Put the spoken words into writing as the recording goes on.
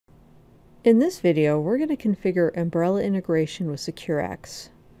In this video, we're going to configure umbrella integration with SecureX.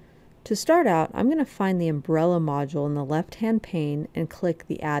 To start out, I'm going to find the umbrella module in the left-hand pane and click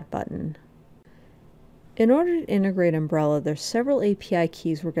the Add button. In order to integrate umbrella, there's several API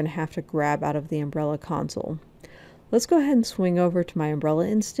keys we're going to have to grab out of the umbrella console. Let's go ahead and swing over to my umbrella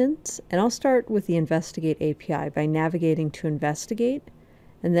instance, and I'll start with the Investigate API by navigating to Investigate,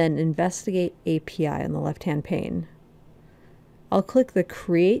 and then Investigate API on the left-hand pane. I'll click the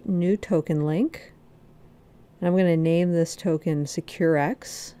Create New Token link, and I'm going to name this token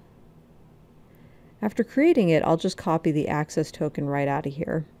SecureX. After creating it, I'll just copy the access token right out of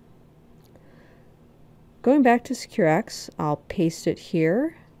here. Going back to SecureX, I'll paste it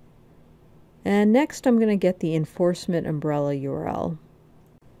here, and next I'm going to get the enforcement umbrella URL.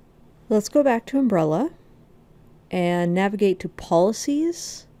 Let's go back to umbrella and navigate to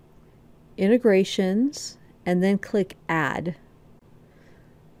Policies, Integrations, and then click Add.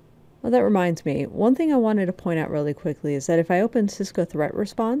 Well, that reminds me, one thing I wanted to point out really quickly is that if I open Cisco Threat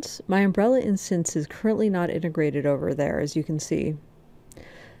Response, my umbrella instance is currently not integrated over there, as you can see.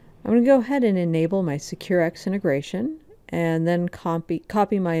 I'm going to go ahead and enable my SecureX integration, and then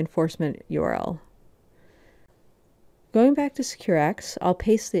copy my enforcement URL. Going back to SecureX, I'll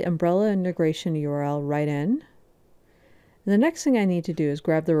paste the umbrella integration URL right in. And the next thing I need to do is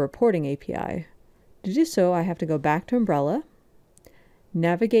grab the reporting API. To do so, I have to go back to umbrella,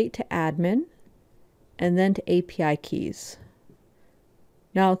 navigate to Admin, and then to API Keys.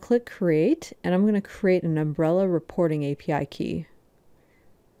 Now I'll click Create, and I'm going to create an umbrella reporting API key.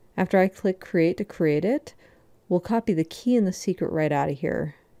 After I click Create to create it, we'll copy the key and the secret right out of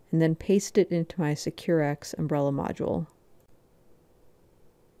here, and then paste it into my SecureX umbrella module.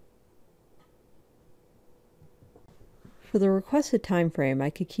 For the requested time frame, I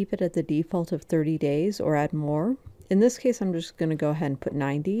could keep it at the default of 30 days or add more. In this case, I'm just going to go ahead and put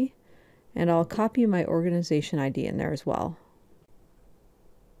 90, and I'll copy my organization ID in there as well.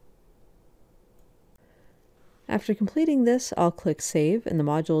 After completing this, I'll click Save, and the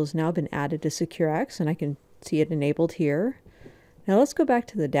module has now been added to SecureX, and I can see it enabled here. Now let's go back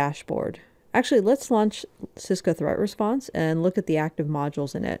to the dashboard. Actually, let's launch Cisco Threat Response and look at the active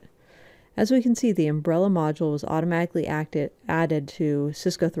modules in it. As we can see, the umbrella module was automatically added to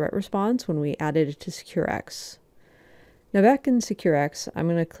Cisco Threat Response when we added it to SecureX. Now back in SecureX, I'm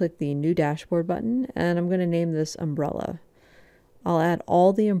going to click the New Dashboard button, and I'm going to name this Umbrella. I'll add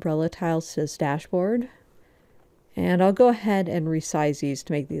all the umbrella tiles to this dashboard, and I'll go ahead and resize these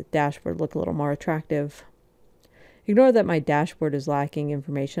to make the dashboard look a little more attractive. Ignore that my dashboard is lacking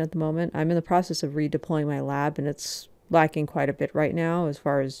information at the moment. I'm in the process of redeploying my lab, and it's lacking quite a bit right now as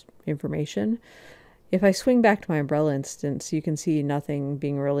far as information. If I swing back to my umbrella instance, you can see nothing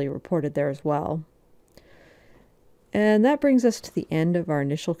being really reported there as well. And that brings us to the end of our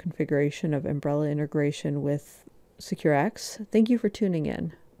initial configuration of umbrella integration with SecureX. Thank you for tuning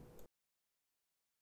in.